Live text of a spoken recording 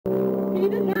He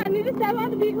does not need to step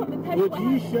out the vehicle to tell you Would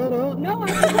you shut up? No,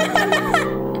 I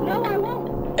won't. No, I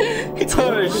won't. He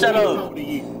told her to shut up. Talk to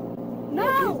you.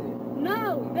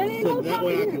 No, that ain't So no that talking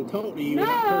way to I you. can talk to you No,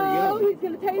 without her yelling. he's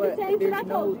gonna tell you the same thing I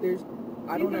told you.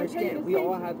 I don't understand. We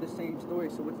all have the same story,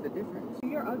 so what's the difference?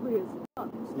 You're ugly as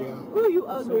fuck. Yeah. Who are you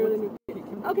uglier than me?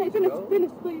 Okay, finish,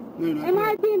 please. No, Am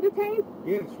I being detained?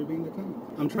 Yes, you're being detained.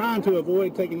 I'm trying to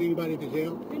avoid taking anybody to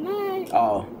jail. Good night.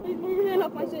 Oh. Please move your hand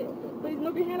off my shit. Please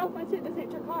move your hand off my shit. This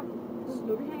ain't your car. Just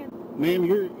move your hand. Ma'am,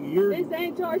 This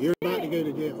ain't your you're shit. about to go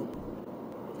to jail.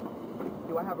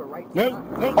 Do I have a right to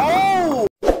No. Oh!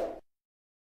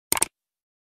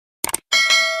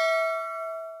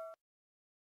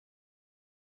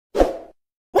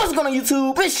 What's going on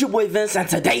YouTube? It's your boy Vince, and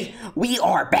today we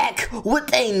are back with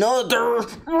another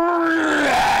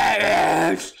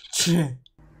reaction.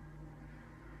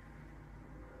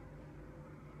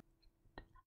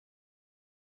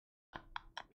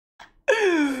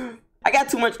 I got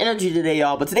too much energy today,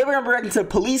 y'all, but today we're gonna be reacting to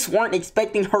police weren't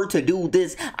expecting her to do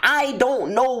this. I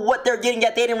don't know what they're getting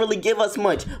at. They didn't really give us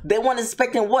much. They weren't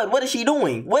expecting what? What is she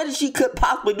doing? What did she could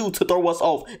possibly do to throw us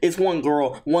off? It's one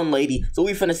girl, one lady, so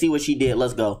we finna see what she did.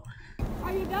 Let's go.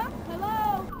 Are you done?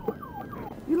 Hello?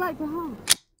 You like to home?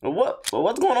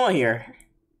 What's going on here?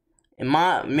 In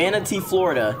my Manatee,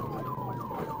 Florida.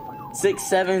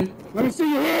 6'7". Let me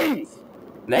see your hands.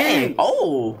 Dang.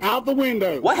 Oh. Out the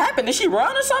window. What happened? Did she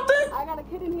run or something? I got a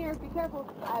kid in here. Be careful.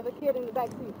 I have a kid in the back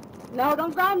seat. No,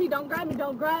 don't grab me. Don't grab me.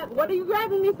 Don't grab. What are you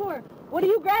grabbing me for? What are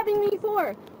you grabbing me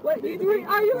for? What are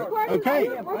you recording? Okay.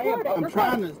 Are you recording? I'm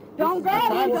trying to. Don't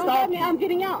grab me. Don't grab me. I'm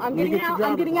getting out. I'm getting out.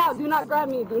 I'm getting out. Do not grab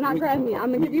me. Do not grab me.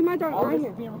 I'm gonna give you my driver right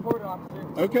here.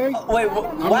 Okay. Wait,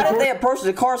 why did they approach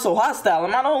the car so hostile?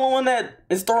 Am I the only one that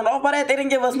is thrown off by that? They didn't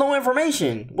give us no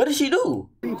information. What did she do?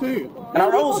 Me too. And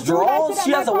are those draws?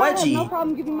 She has a I have wedgie. no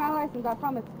problem giving my license. I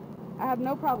promise. I have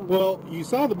no problem. Well, you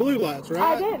saw the blue lights, right?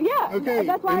 I did, yeah. Okay.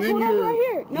 That's why I pulled over right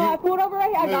here. No, I pulled over right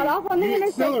here. I got off on the You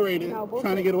interstate. accelerated,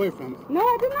 trying to get away from it. No,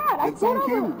 I did not. I It's pulled on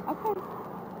over. camera. Okay.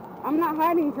 I'm not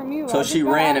hiding from you. So I she just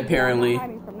got ran, out. apparently. I'm not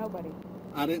hiding from nobody.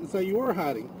 I didn't say you were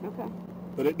hiding, Okay.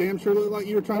 but it damn sure looked like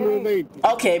you were trying to evade.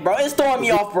 Okay, bro, it's throwing me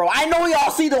off, bro. I know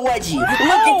y'all see the wedgie. Look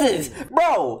at this,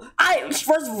 bro.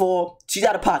 First of all, she's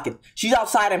out of pocket. She's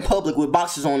outside in public with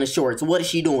boxers on the shorts. What is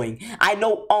she doing? I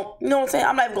know. You know what I'm saying?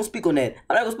 I'm not even gonna speak on that.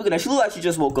 I'm not gonna speak on that. She look like she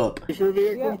just woke up. Is your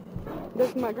vehicle? Yeah. This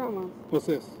is my grandma's. What's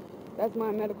this? That's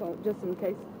my medical, just in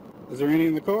case. Is there any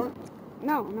in the car?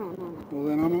 No. Well,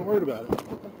 then I'm not worried about it.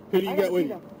 Who do you got with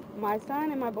you? My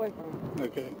son and my boyfriend.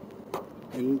 Okay.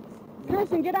 And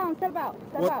Christian, get out. Step out.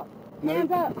 Step What? out. No.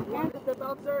 Hands up. Step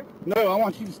out, sir. no, I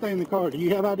want you to stay in the car. Do you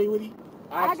have ID with you?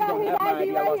 I got his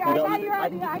ID right here. I got your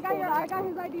ID. don't. I got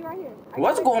his ID right here.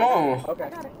 What's going on? Okay. I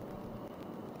got it.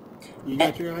 You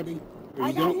got your ID? Or I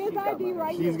you got don't? his ID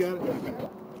right She's here. got it? Okay.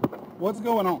 What's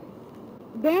going on?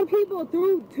 Damn people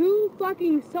threw 2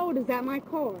 fucking sodas at my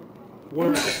car.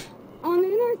 Where? On the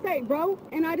interstate, bro.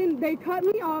 And they cut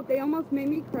me off. They almost made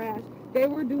me crash. They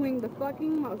were doing the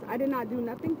fucking most. I did not do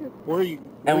nothing to Where are you?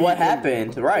 And what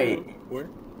happened? Right. Where?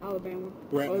 Alabama.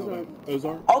 We're at Ozark.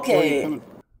 Ozark? Okay. Where are you coming from?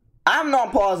 I'm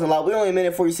not pausing, like, we're only a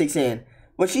minute 46 in.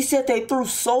 But she said they threw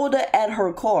soda at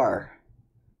her car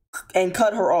and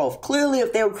cut her off. Clearly,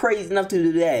 if they were crazy enough to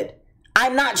do that,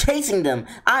 I'm not chasing them.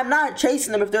 I'm not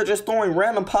chasing them if they're just throwing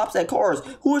random pops at cars.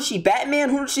 Who is she, Batman?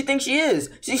 Who does she think she is?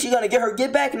 She gonna get her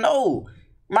get back? No.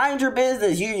 Mind your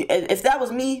business. If that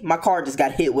was me, my car just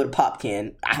got hit with a pop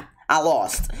can. I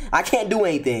lost. I can't do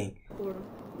anything.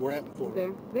 We're at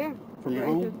Florida. There. From your Right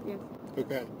home? there, yes.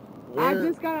 Okay. I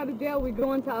just got out of jail. We're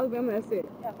going to Alabama. That's it.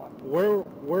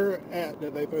 Where at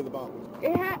did they throw the bottles?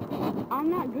 I'm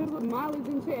not good with mileage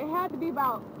and shit. It had to be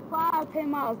about 5-10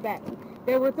 miles back.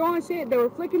 They were throwing shit. They were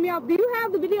flicking me off. Do you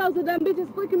have the videos of them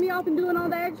bitches flicking me off and doing all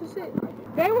that extra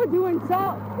shit? They were doing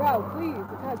so, bro, please,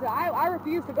 because I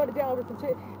refuse to go to jail over some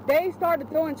shit. They started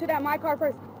throwing shit at my car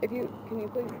first. Can you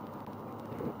please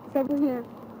step in here?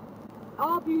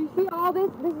 All, you see all this?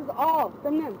 This is all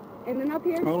from them. And then up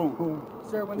here. Hold on.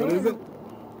 Sir, when What is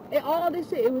it? All this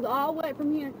shit. It was all wet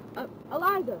from here.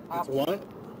 Eliza. It's what?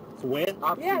 It's wet?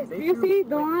 Yes. Do you see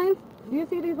the lines? Do you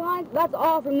see these lines? That's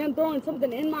all from them throwing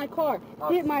something in my car.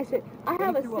 Hit my shit. I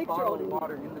have a 6-year-old in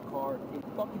water in the car. It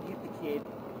fucking hit the kid.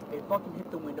 It fucking hit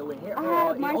the window. It hit I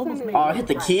have my almost son made Oh, hit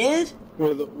the kid?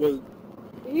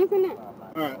 You seen it?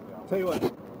 Alright, tell you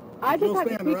what. I just You'll have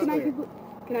to stand speak.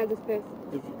 right Can I just piss?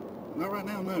 Not right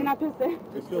now, no. Can I piss there?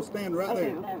 If you'll stand right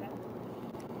Okay. there.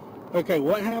 Okay,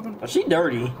 what happened? Oh, she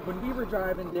dirty. When we were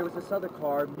driving, there was this other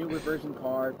car, newer version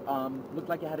car, looked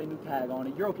like it had a new tag on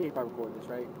it. You're okay if I record this,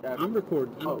 right? I'm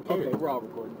recording. Oh, okay, we're all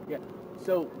recording. Yeah.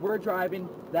 So we're driving.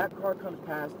 That car comes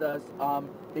past us.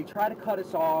 They try to cut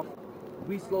us off.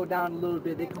 We slow down a little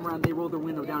bit. They come around. They roll their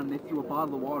window down and they threw a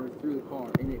bottle of water through the car.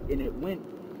 And it went.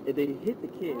 They hit the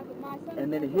kid,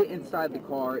 and then it hit inside the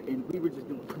car. And we were just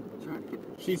trying to get.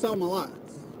 She saw my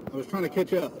lights. I was trying to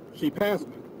catch up. She passed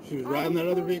me. She was riding that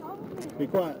other vehicle. Be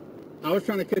quiet. I was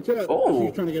trying to catch up. Oh. She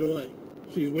was trying to get away.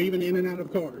 She's weaving in and out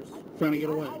of cars, trying to get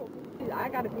away. I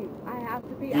gotta pee. I have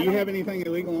to pee. Do you have anything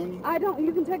illegal on you? I don't.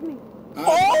 You can check me.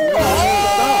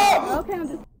 Oh! Okay, I'm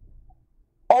just.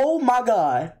 Oh my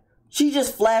God. She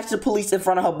just flashed the police in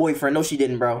front of her boyfriend. No, she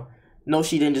didn't, bro. No,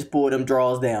 she didn't just pull them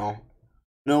drawers down.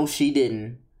 No, she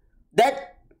didn't.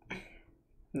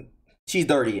 She's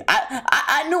dirty.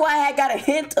 I knew I had got a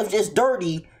hint of just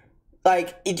dirty.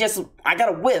 Like, I got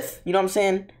a whiff. You know what I'm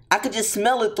saying? I could just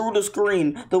smell it through the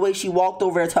screen the way she walked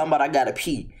over there talking about I gotta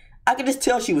pee. I could just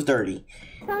tell she was dirty.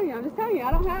 I'm just telling you. I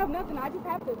don't have nothing. I just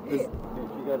have to pee. Did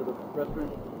she go to the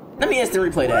restroom? Let me instant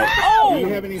replay that. Do you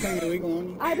have anything illegal on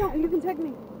you? I don't. You can check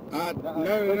me. No, stop.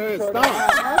 Okay,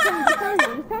 I'm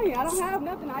just telling you. I don't have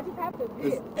nothing. I just have to pee.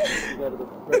 Did she go to the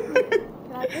restroom?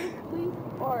 Can I pee, please?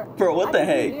 Or Bro, what the I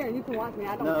can heck? be here and you can watch me.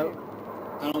 I don't No. care.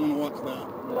 I don't want to watch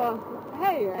that. Well,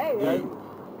 hey.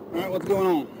 All right, what's going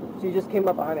on? She just came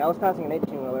up behind me. I was passing an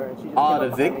 18-wheeler, and she just Oh, came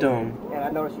the up behind victim. me, and I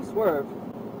noticed she swerved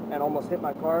and almost hit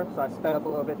my car, so I sped up a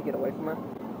little bit to get away from her.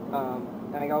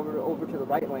 And I got over to the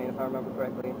right lane, if I remember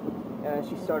correctly. And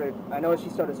then I noticed she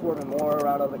started swerving more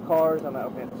out of the cars. I'm like,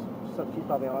 okay, she's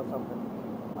probably on something.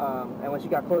 And when she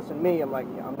got close to me, I'm like,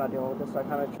 yeah, I'm not dealing with this. So I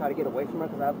kind of try to get away from her,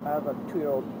 because I have a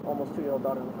almost 2-year-old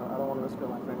daughter in the car. I don't want to risk her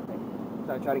life or anything.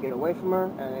 So I tried to get away from her,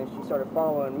 and then she started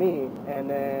following me, and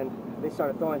then they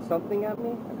started throwing something at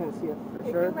me. I couldn't see it for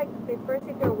They sure. feel like they first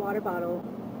they threw a water bottle,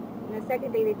 and the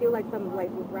second day they threw like some like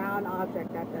round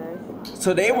object at us.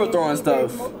 So they were throwing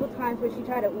stuff. Multiple times when she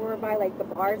tried to where by like the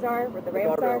bars are, where the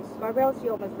ramps are, barbells, she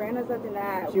almost ran us up in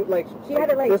that. She had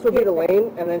to like this would be get the back.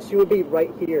 lane, and then she would be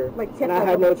right here, Like and I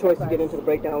had no choice to tiptoe. get into the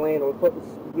breakdown lane or put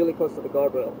really close to the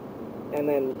guardrail, and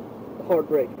then hard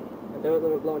brake. And they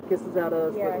were blowing kisses at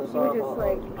us. Yeah, flipping she us was off. just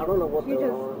like I don't know what she they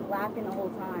was were just on. laughing the whole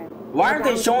time. Why aren't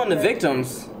they showing the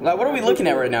victims? Like, what are we looking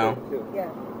at right now? Yeah.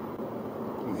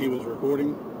 He was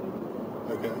recording?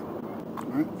 Okay. All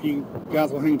right, if you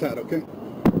guys will hang tight, okay?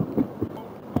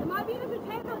 Am I being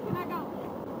entertained or can I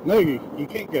go? No, you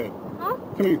can't go. Huh?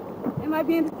 Come here. Am I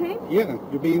being entertained? Yeah,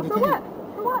 you're being For detained. what?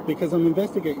 For what? Because I'm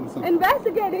investigating something.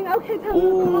 Investigating? Okay, tell me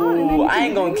what's going on. and then Ooh, you I can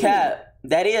ain't gonna detain me. cap.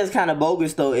 That is kind of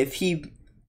bogus though. If he,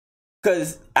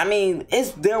 cause I mean,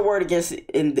 it's their word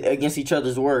against each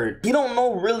other's word. He don't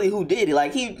know really who did it.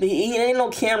 Like he ain't no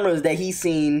cameras that he's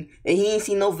seen, and he ain't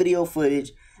seen no video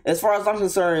footage. As far as I'm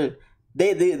concerned,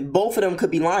 they both of them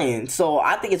could be lying. So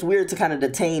I think it's weird to kind of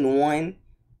detain one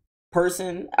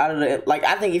person out of the, like,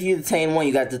 I think if you detain one,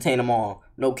 you got to detain them all.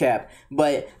 No cap.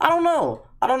 But I don't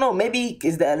know. Maybe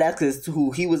that's because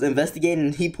who he was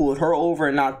investigating, he pulled her over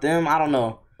and not them. I don't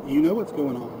know. You know what's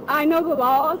going on. I know the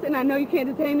laws, and I know you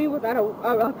can't detain me without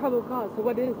a probable cause. So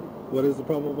what is it? What is the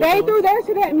probable They cause? threw their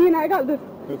shit at me, and I got the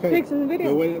pictures and Go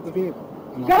video. wait at the vehicle.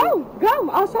 And Go!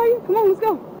 I'll show you. Come on, let's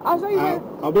go. I'll show you where.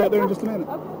 I'll be out there in just a minute.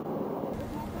 Okay.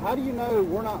 How do you know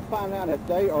we're not finding out if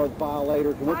they are the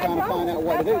violators and we're I trying to don't. find out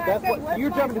what to That's do? why I That's said, what what's you're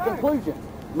my jumping to turn? conclusions.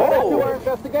 Let us do our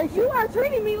investigation. You are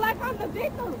treating me like I'm the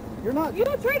victim. You're not.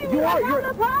 You're treating me You like are. I'm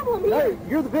the problem No, here.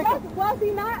 you're the victim. Was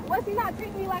he not? Was he not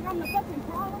treating me like I'm the fucking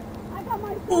problem? I got my.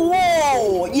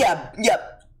 Whoa!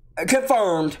 Yep.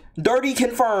 Confirmed. Dirty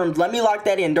confirmed. Let me lock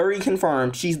that in. Dirty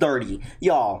confirmed. She's dirty.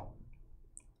 Y'all.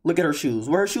 Look at her shoes.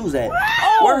 Where her shoes at?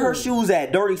 Where her shoes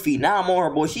at? Dirty feet. Now I'm on her,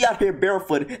 boy. She out here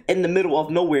barefoot in the middle of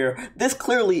nowhere. This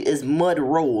clearly is mud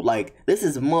road. Like, this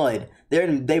is mud.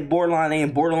 They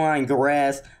borderline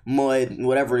grass, mud,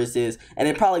 whatever this is. And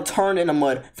it probably turned into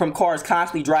mud from cars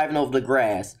constantly driving over the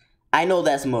grass. I know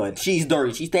that's mud. She's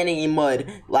dirty. She's standing in mud,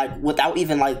 like, without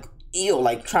even, like,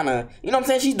 like, trying to, you know what I'm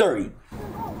saying? She's dirty.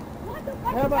 What the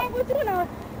fuck is wrong with you now?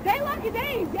 They lucky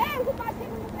days. Yeah, who's my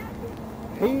people with that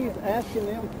shit? He's asking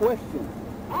them questions.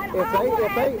 I If want they- to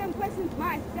if ask they- them questions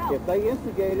myself. If they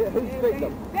instigated it, who's If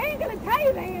victim? They ain't gonna tell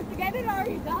you they instigated. Are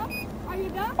you dumb? Are you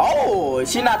dumb? Oh,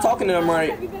 she not talking to them How long right.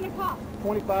 Have you been a cop?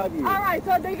 25 years. All right,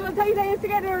 so they gonna tell you they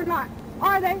instigated or not?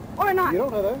 Are they or not? You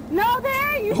don't know that. No, they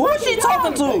ain't. You Who is fucking she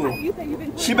talking dumb. to? You say you've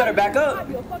been She better back up.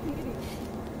 You a fucking idiot.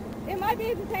 It might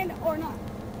be entertained or not.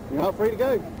 You're not free to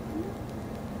go.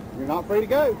 You're not free to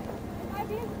go. Am I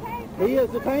being detained? He is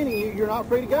detaining you. You're not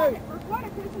free to go. Reporter,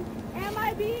 Christian. Am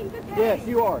I being detained? Yes,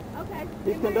 you are. Okay.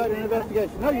 He's Am I conducting being an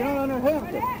investigation. No, you're not under For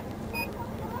handcuffs. that.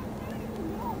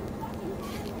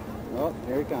 Oh,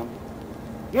 here he comes.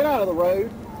 Get out of the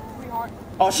road. Sweetheart.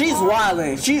 Oh, she's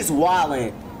wildin'. She's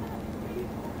wildin'.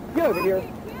 Get over here.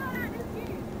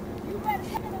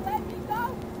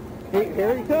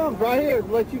 Here he comes, right here, to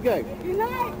let you go. Good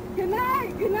night. Good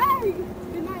night. Good night.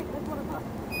 Good night. That's what I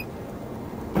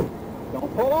thought.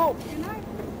 Don't pull off. Good night.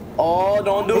 Oh,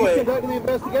 don't do He's it. conducting the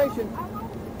investigation.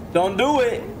 Don't do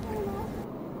it.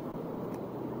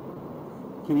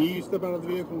 Can you step out of the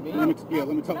vehicle? Let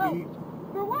me talk to you.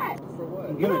 For what?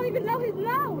 I'm You don't gonna, even know his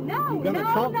no. I'm gonna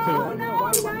talk to him.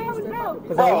 No.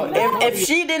 Bro, if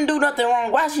she didn't do nothing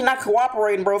wrong, why is she not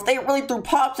cooperating, bro? If they really threw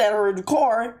pops at her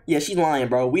car, yeah, she's lying,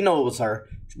 bro. We know it was her.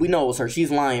 We know it was her. She's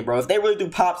lying, bro. If they really threw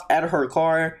pops at her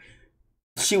car,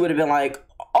 she would have been like,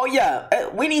 oh yeah,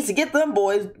 we need to get them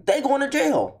boys. They going to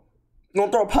jail. You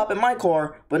gonna throw a pop in my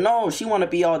car. But no, she want to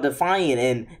be all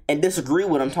defiant and disagree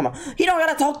with him. Talking about, he don't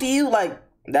gotta talk to you. Like,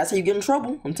 that's how you get in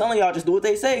trouble. I'm telling y'all, just do what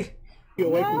they say.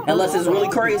 Unless it's really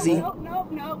crazy. No.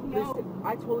 Listen,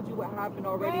 I told you what happened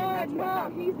already, and that's what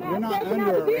happened. He's You're not not stepping out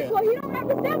under the vehicle. arrest. He don't have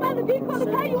to step out the vehicle to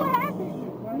tell you what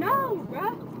happened. No,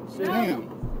 bruh. Sit down.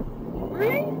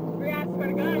 Bree, I swear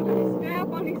to God, I'm gonna snap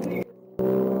on these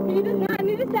niggas. He does not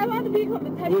need to step out the vehicle to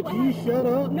tell you Would what you happened. shut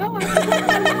up? No, I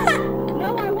won't.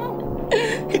 No, I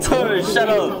won't. He told her to shut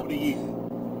up. Talk to you.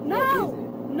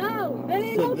 No. That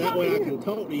ain't So no that talking way I to can him.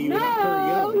 talk to you without her No,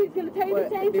 yelling. he's gonna tell you the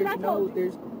same shit I told you.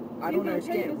 I He's don't gonna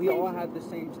tell you understand. the We same all shit. have the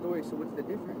same story, so what's the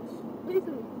difference? Please,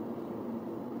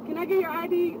 can I get your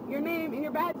ID, your name, and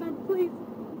your badge number, please?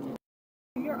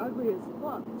 You're ugly as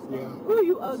fuck. Yeah. Ooh,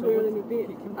 you uglier than a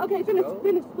bitch. Okay,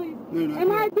 finish, please. No, not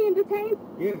Am I yet. being detained?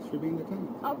 Yes, you're being detained.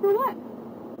 For what?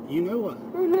 You know what?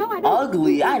 For no, I don't.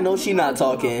 Ugly. I know she not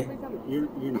talking. Please tell me. You're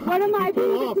not. What am if I you pull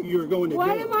being off, you're going to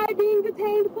What jail. am I being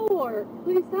detained for?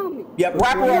 Please tell me. Yep,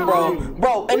 wrap her up, bro.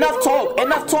 Bro, enough talk.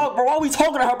 Enough talk, bro. Why are we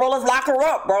talking to her, bro? Let's lock her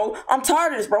up, bro. I'm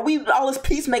tired of this, bro. We all this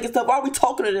peacemaking stuff. Why are we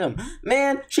talking to them?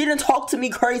 Man, she didn't talk to me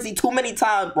crazy too many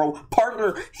times, bro.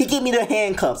 Partner, he gave me the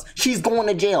handcuffs. She's going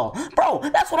to jail. Bro,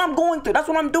 that's what I'm going through. That's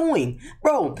what I'm doing.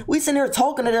 Bro, we sitting here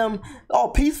talking to them all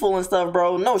peaceful and stuff,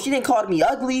 bro. No, she didn't call me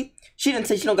ugly. She didn't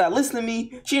say she don't gotta listen to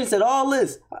me. She didn't say all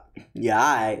this. Yeah,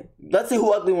 alright. Let's see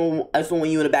who ugly one. That's when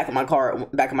you in the back of my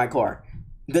car.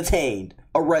 Detained.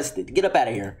 Arrested. Get up out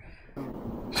of here.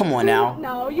 Come on now.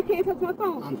 No, you can't touch my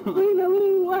phone. I'm not. Please, no,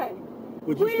 what?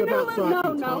 Would you step outside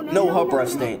and talk to No, her breath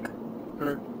stink.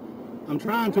 her? I'm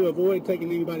trying to avoid taking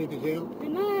anybody to jail. Good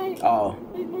night. Oh.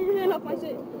 Please move your hand off my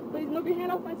shit. Please move your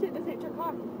hand off my shit. This ain't your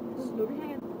car. Just move your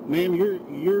hand. Ma'am,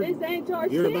 you're This ain't your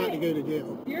you're shit. about to go to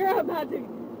jail. You're about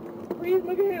to. Please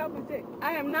move your hand off my shit.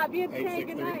 I am not being detained.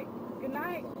 Good 863. night. Good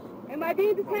night. Am I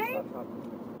being detained?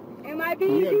 Am I Do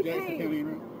being you have Jackson detained? County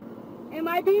in Am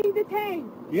I being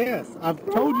detained? Yes, I've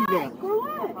For told you what? that. For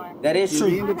what? That is You're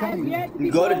being true. detained.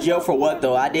 You go to jail for what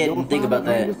though? I didn't You'll think find about out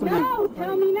that. just a minute. No,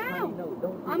 tell me now. No, don't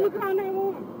do I'm that. gonna call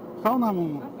 911. Call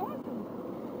 911. I'm going to.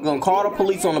 I'm gonna call the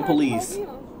police on the police.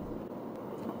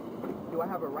 Do I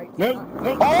have a right to Nope. not?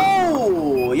 Nope.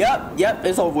 Oh, yep,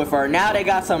 it's over with her. Now they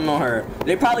got something on her.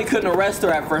 They probably couldn't arrest her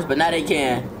at first, but now they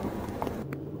can.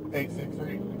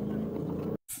 863.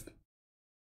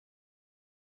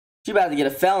 She about to get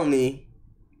a felony.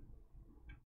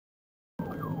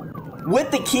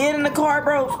 With the kid in the car,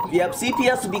 bro? Yep,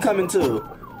 CPS will be coming too.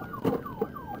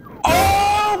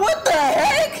 Oh, what the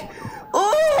heck?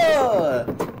 Oh,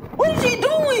 what is she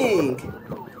doing?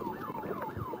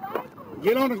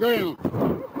 Get on the ground.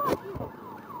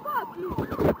 Fuck you.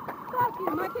 Fuck you.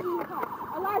 My kid in the car.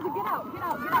 Elijah, get out. Get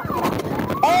out. Get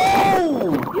out.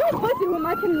 Oh, You a pussy with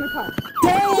my kid in the car.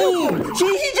 dang.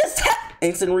 He just tapped.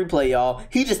 Instant replay, y'all.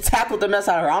 He just tackled the mess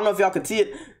out of her. I don't know if y'all can see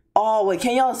it. Oh, wait,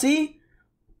 can y'all see?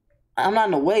 I'm not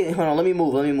in the way. Hold on, let me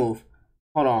move.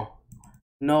 Hold on.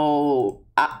 No,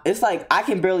 it's like I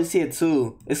can barely see it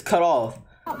too. It's cut off.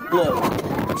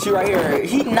 Look, she right here.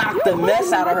 He knocked the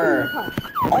mess out of her.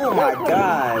 Oh my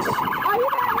gosh.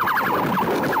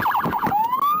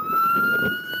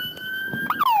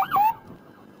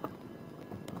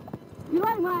 You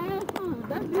like my ass, huh?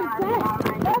 That bitch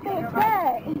fat. That bitch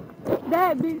fat.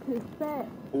 That bitch is fat.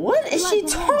 What is she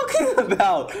talking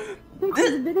about?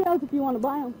 Pictures and videos if you want to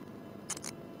buy them.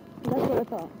 That's what I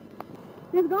thought.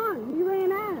 He's gone. He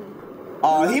ran out.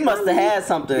 Oh, he must have had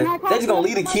something. They just gonna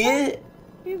leave the kid?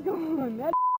 He's gone.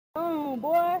 That gone,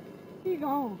 boy. He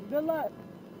gone. Good luck.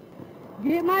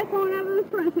 Get my phone out of the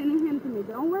front and send him to me.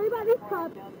 Don't worry about these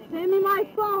cops. Send me my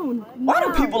phone. Why do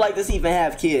now. people like this even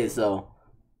have kids though?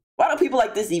 Why do people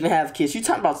like this even have kids? She's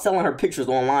talking about selling her pictures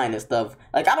online and stuff.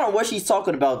 Like, I don't know what she's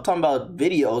talking about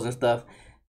videos and stuff.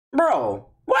 Bro,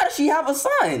 why does she have a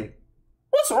son?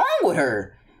 What's wrong with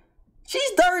her?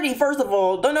 She's dirty, first of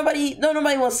all. Don't nobody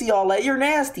want to see all that. You're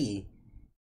nasty.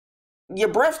 your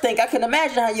breath stink. I can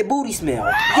imagine how your booty smell.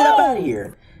 Get up out of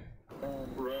here.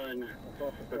 Run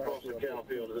across the cow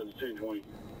field at the 1020.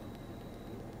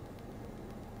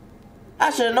 I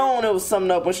should have known it was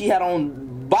something up when she had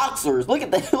on boxers. Look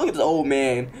at that. Look at this old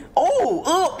man.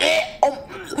 Oh,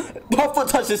 her foot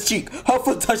touched his cheek. Her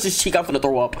foot touched his cheek. I'm finna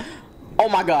throw up. Oh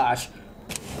my gosh.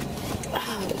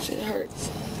 Ah, that shit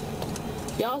hurts.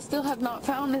 Y'all still have not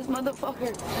found this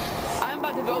motherfucker. I'm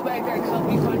about to go back there and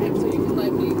help you find him so you can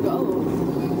let me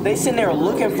go. They sitting there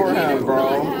looking for him, bro.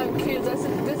 I have kids. I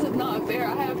said, this is not fair.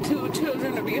 I have 2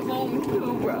 children to be home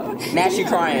too, bro. Now she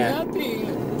crying.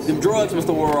 Nothing. The drugs must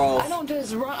have wore off. I don't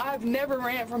just run. I've never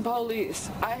ran from police.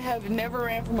 I have never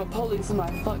ran from a police in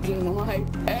my fucking life.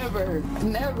 Ever.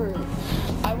 Never.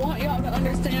 I want y'all to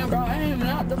understand, bro. I am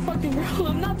not the fucking girl.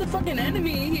 I'm not the fucking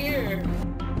enemy here.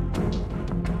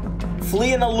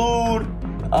 Flee and elude,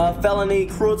 felony,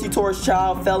 cruelty towards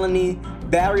child, felony,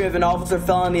 battery of an officer,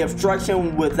 felony,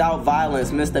 obstruction without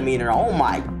violence, misdemeanor. Oh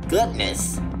my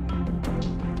goodness.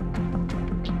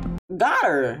 Got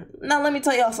her. Now let me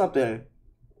tell y'all something.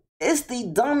 It's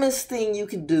the dumbest thing you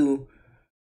can do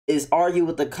is argue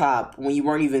with the cop when you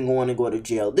weren't even going to go to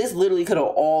jail. This literally could have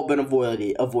all been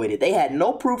avoided. They had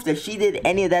no proof that she did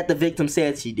any of that the victim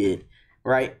said she did,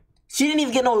 right? She didn't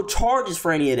even get no charges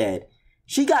for any of that.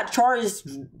 She got charges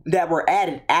that were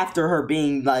added after her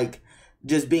being like,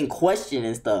 just being questioned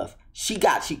and stuff. She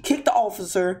kicked the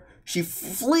officer. She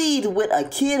fled with a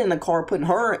kid in the car, putting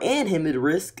her and him at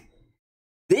risk.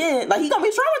 Then, like, he gonna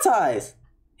be traumatized.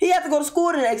 He had to go to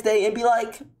school the next day and be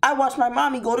like, I watched my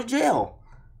mommy go to jail.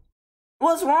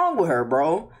 What's wrong with her,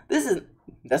 bro?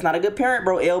 That's not a good parent,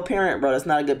 bro. Ill parent, bro. That's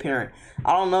not a good parent.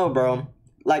 I don't know, bro.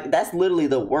 Like, that's literally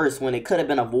the worst when it could have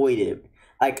been avoided.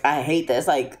 Like, I hate that. It's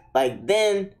like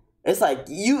then it's like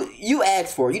you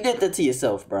asked for it. You did that to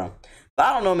yourself, bro. But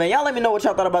I don't know, man. Y'all let me know what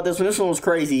y'all thought about this one. This one was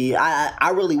crazy. I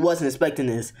really wasn't expecting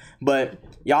this. But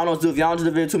y'all know what to do. If y'all enjoyed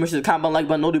the video too much, hit the comment button, like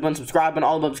button, notify button, subscribe button,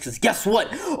 all the buttons. Because guess what?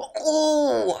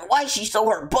 Oh, why is she so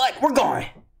hurt? But we're going.